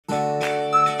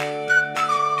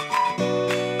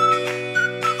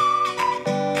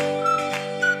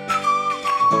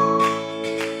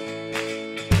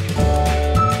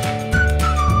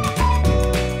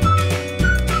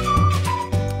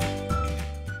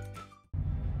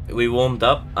We warmed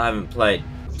up. I haven't played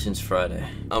since Friday.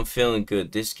 I'm feeling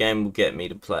good. This game will get me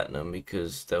to platinum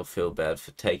because they'll feel bad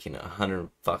for taking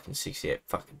 168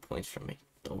 fucking points from me.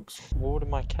 Dogs. Water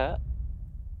my cat?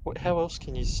 What? How else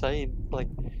can you say, like,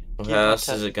 Well, give how my else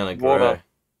cat is it gonna water?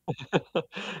 grow?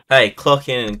 Hey, clock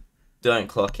in and don't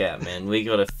clock out, man. We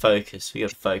gotta focus. We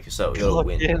gotta focus up. We gotta Clock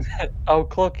win. in. I'll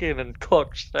clock in and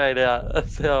clock straight out.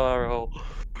 That's how I roll.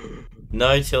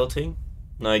 No tilting.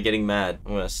 No getting mad.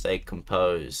 I'm gonna stay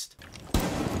composed.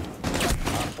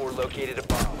 Op 4 located a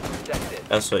bomb. Protect it.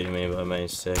 That's what you mean by main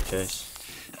staircase.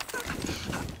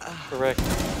 Correct.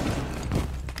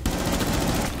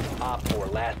 Op 4,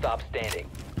 last stop standing.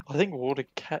 I think water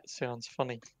cat sounds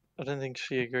funny. I don't think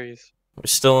she agrees. We're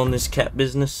still on this cat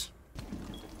business.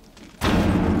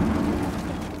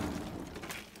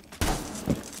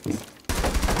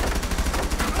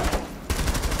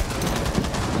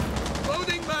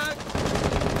 Loading back.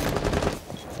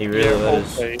 He really Yeah,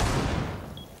 is. okay.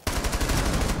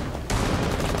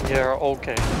 Yeah,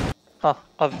 okay. Huh,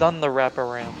 I've done the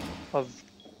wraparound. I've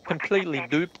completely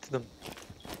duped them.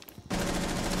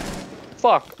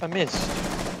 Fuck, I missed.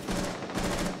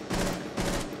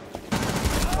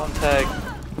 One tag.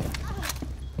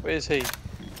 Where's he?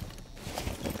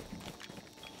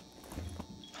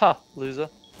 Ha, loser.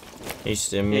 He's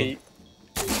still me.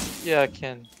 Yeah, I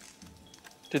can.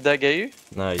 Did that get you?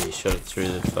 No, you shot it through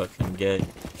the fucking gate.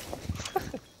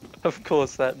 Of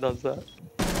course that does that.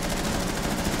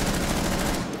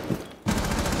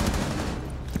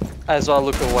 As I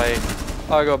look away,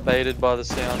 I got baited by the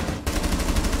sound.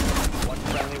 One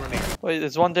friendly remaining. Wait,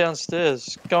 there's one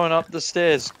downstairs. Going up the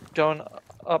stairs. Going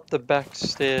up the back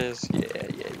stairs.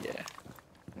 Yeah.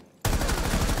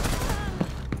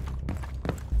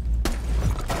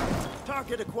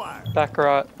 Target acquired. Back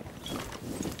right.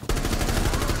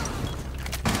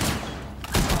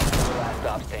 Last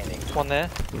stop standing. One there.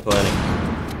 I'm planning.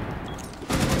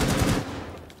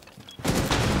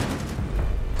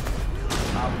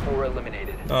 Op 4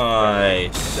 eliminated.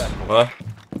 Nice. What?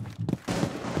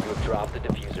 You have dropped the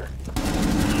diffuser.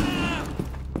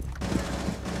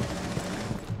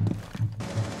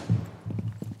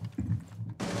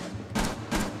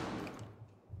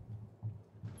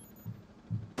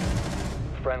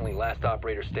 Friendly, last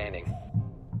operator standing.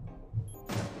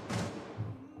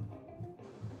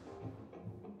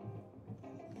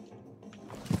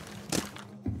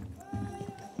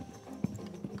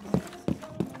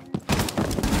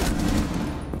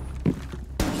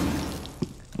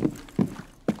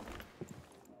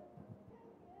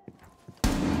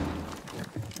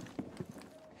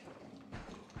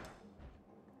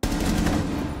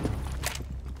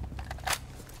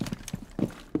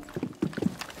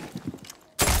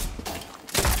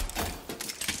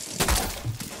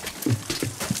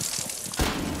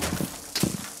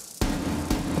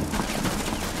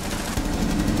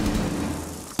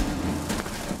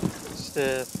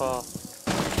 Stair far. Op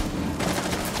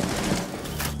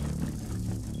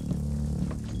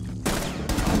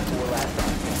 4 last stop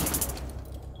standing.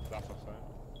 That's offside.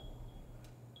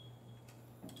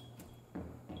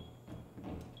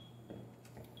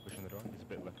 Pushing the door. He's a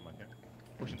bit left of my camp.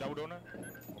 Pushing double door now.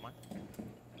 Or mine.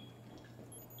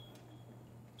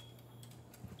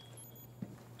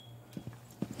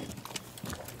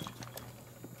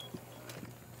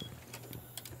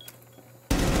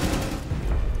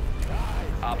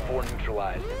 Op 4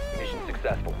 neutralized. Mission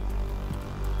successful.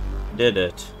 Did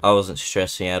it. I wasn't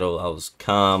stressing at all. I was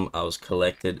calm, I was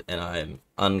collected, and I am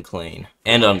unclean.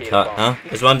 And uncut, huh?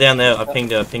 There's one down there. I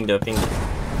pinged her.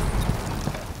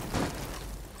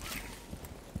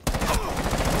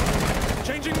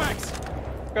 Changing max.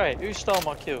 Great, who stole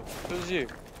my kill? It was you.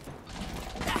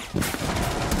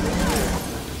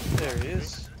 There he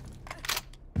is.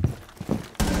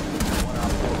 One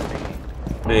Op 4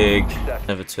 remaining. Big.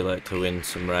 Never too late to win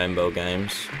some rainbow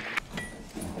games.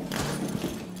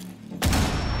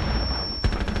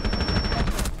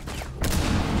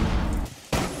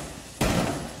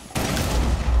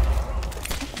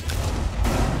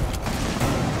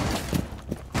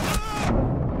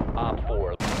 Op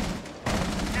 4.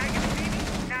 Now you see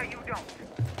me, now you don't.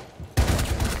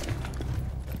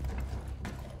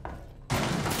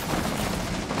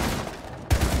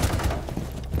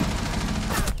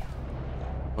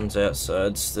 One's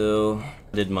outside still.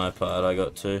 Did my part, I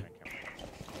got two.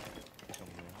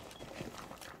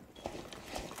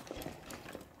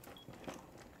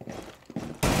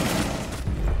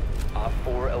 Op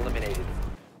 4 eliminated.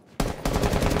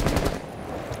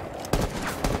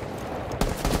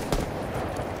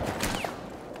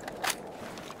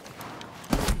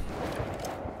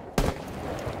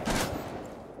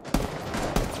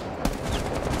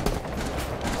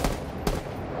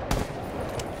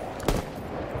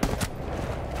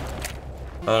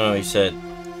 I don't know what you said.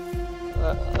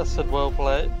 I said well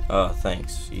played. Oh,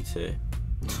 thanks. You too.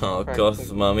 Oh, Right, Goth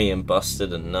thank Mummy and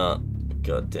Busted and Nut.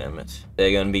 God damn it.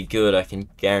 They're gonna be good, I can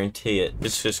guarantee it.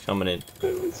 It's just coming in.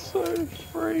 It was so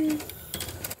free.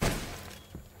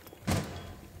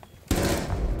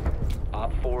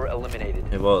 Op 4 eliminated.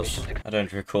 It was. I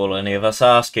don't recall any of us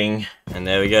asking. And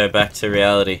there we go, back to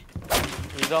reality.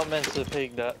 You're not meant to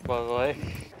peek that, by the way.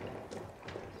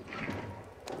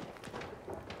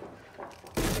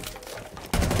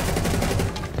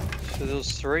 So there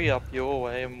was 3 up your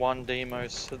way and 1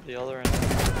 Demos at the other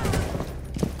end.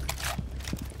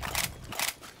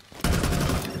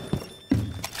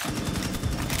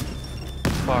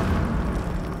 Fuck.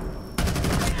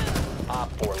 Op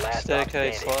 4 last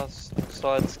Staircase stop standing. last.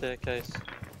 Side staircase.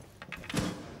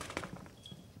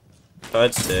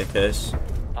 Side staircase.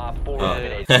 Op 4 Oh.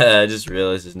 eliminated. I just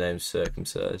realized his name's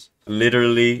Circumcised.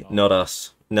 Literally not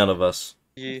us. None of us.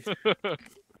 You.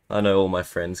 I know all my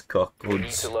friends You need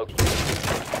cockhoods. to locate.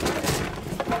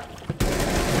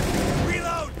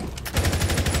 Reload!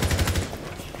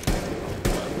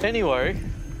 Anyway.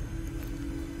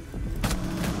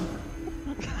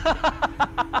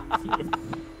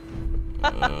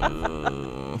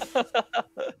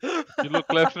 You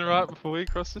look left and right before we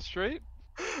cross the street.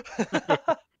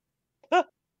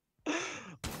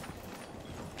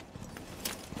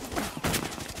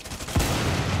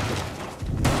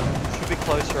 Should be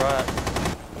close, right?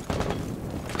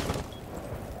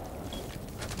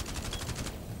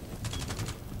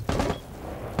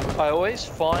 I always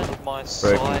find my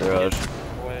side garage.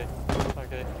 getting away.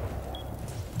 Okay.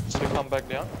 So come back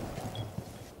down.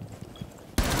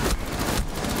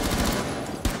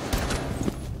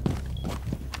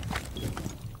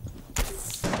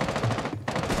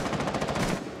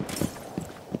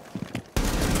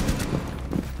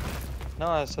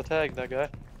 Nice, I tagged that guy.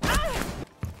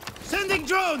 Sending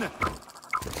drone! I'm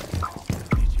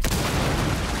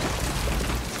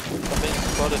being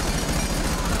spotted.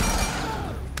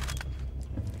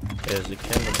 There's a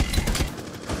camera.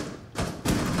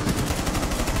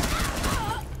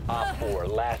 Op 4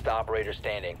 last operator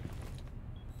standing.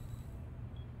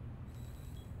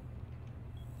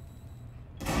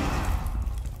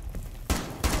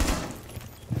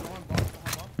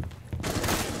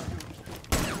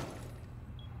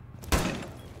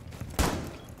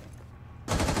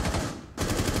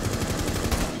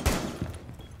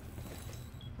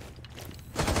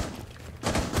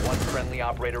 One friendly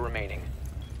operator remaining.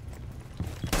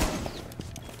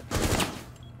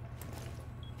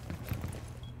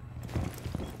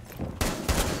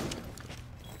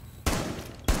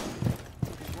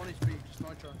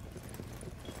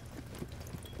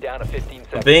 Down to 15 I'm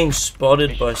seconds. being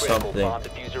spotted by Mission critical. something. Bomb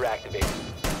diffuser activated.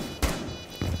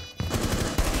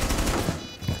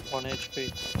 1 HP.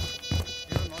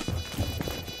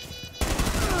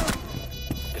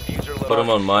 Diffuser Put them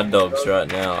on my located. dogs right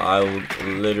now. I will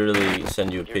literally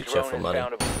send you a Your picture drone for is money.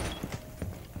 found a-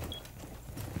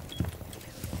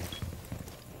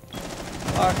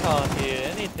 I can't hear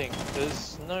anything.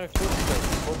 There's no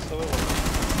footsteps whatsoever.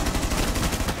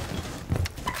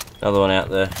 Another one out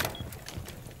there.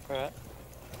 Alright.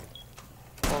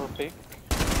 Or a peek.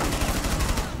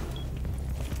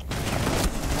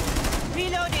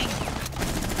 Reloading.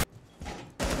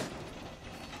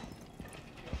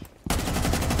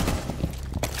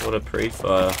 What a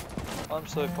pre-fire. I'm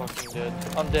so fucking dead.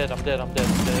 I'm dead, I'm dead, I'm dead,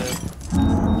 I'm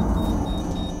dead.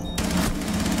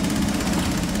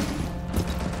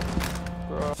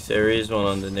 Bro. If there is one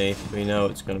underneath, we know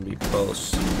it's gonna be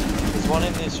Pulse. There's one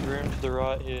in this room to the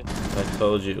right here. I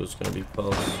told you it was gonna be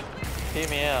Pulse. Hear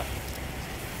me out.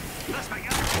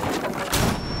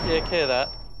 Yeah, care that.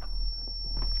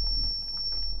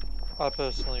 I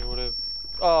personally would have.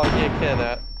 Oh, yeah, care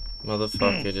that.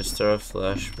 Motherfucker, just throw a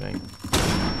flashbang.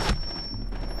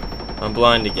 I'm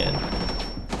blind again.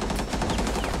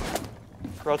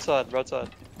 Right side, right side.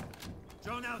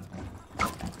 Drone out!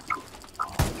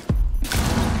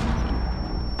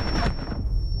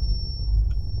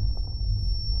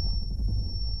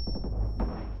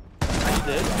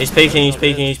 Dead? He's peeking, he's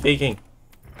peeking, he's peeking.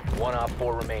 One Op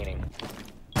 4 remaining.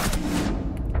 Op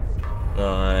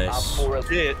Nice. 4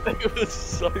 Shit, it was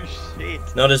so shit.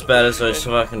 Not as bad as those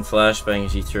fucking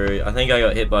flashbangs he threw. I think I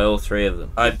got hit by all 3 of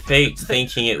them. I peeked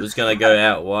thinking it was gonna go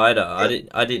out wider. I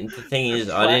didn't, the thing is,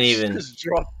 I didn't Flash even... just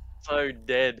dropped so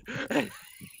dead.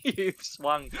 You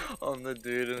swung on the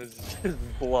dude and it's just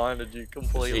blinded you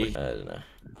completely. See, I don't know.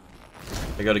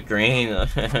 I got a green.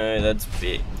 That's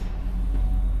big.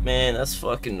 Man, that's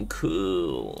fucking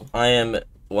cool. I am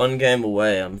 1 game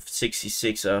away. I'm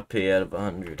 66 RP out of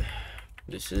 100.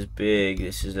 This is big.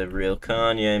 This is a real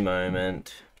Kanye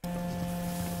moment.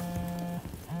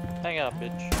 Hang up,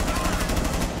 bitch.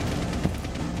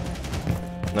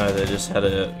 No, they just had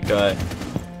a guy.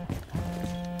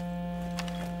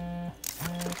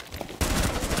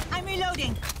 I'm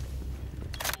reloading.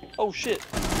 Oh shit.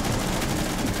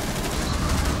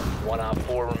 1 op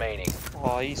 4 remaining.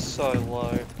 Oh, he's so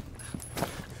low.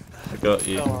 I got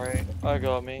you. Don't worry, I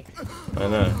got me. I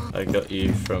know. I got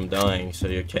you from dying, so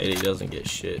your KD doesn't get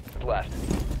shit. Left.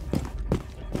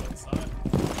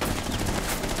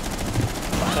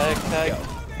 Tag.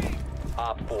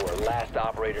 Op 4, last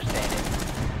operator standing.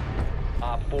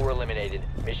 Op 4 eliminated.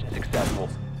 Mission successful.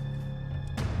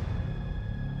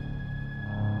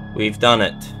 We've done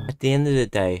it. At the end of the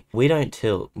day, we don't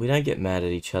tilt. We don't get mad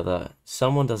at each other.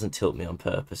 Someone doesn't tilt me on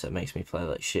purpose. That makes me play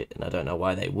like shit, and I don't know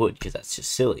why they would, because that's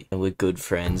just silly. And we're good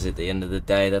friends at the end of the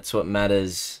day. That's what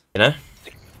matters. You know?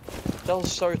 That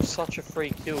was such a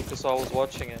free kill because I was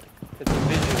watching it. It's a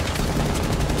vision.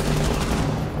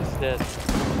 It's dead.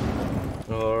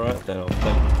 Alright then, I'll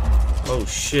play. Oh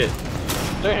shit.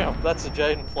 Damn, that's a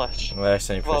Jaden flash. I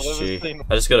accidentally Well, pressed that was G. clean.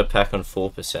 I just got a pack on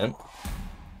 4%.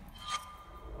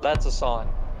 That's a sign.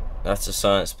 That's a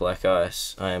science black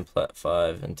ice. I am plat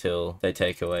 5 until they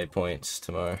take away points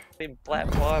tomorrow. Been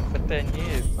plat 5 for 10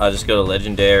 years. I just got a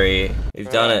legendary. We've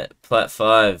done it. Plat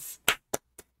 5.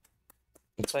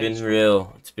 It's Thanks. been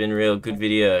real. It's been real. Good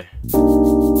video.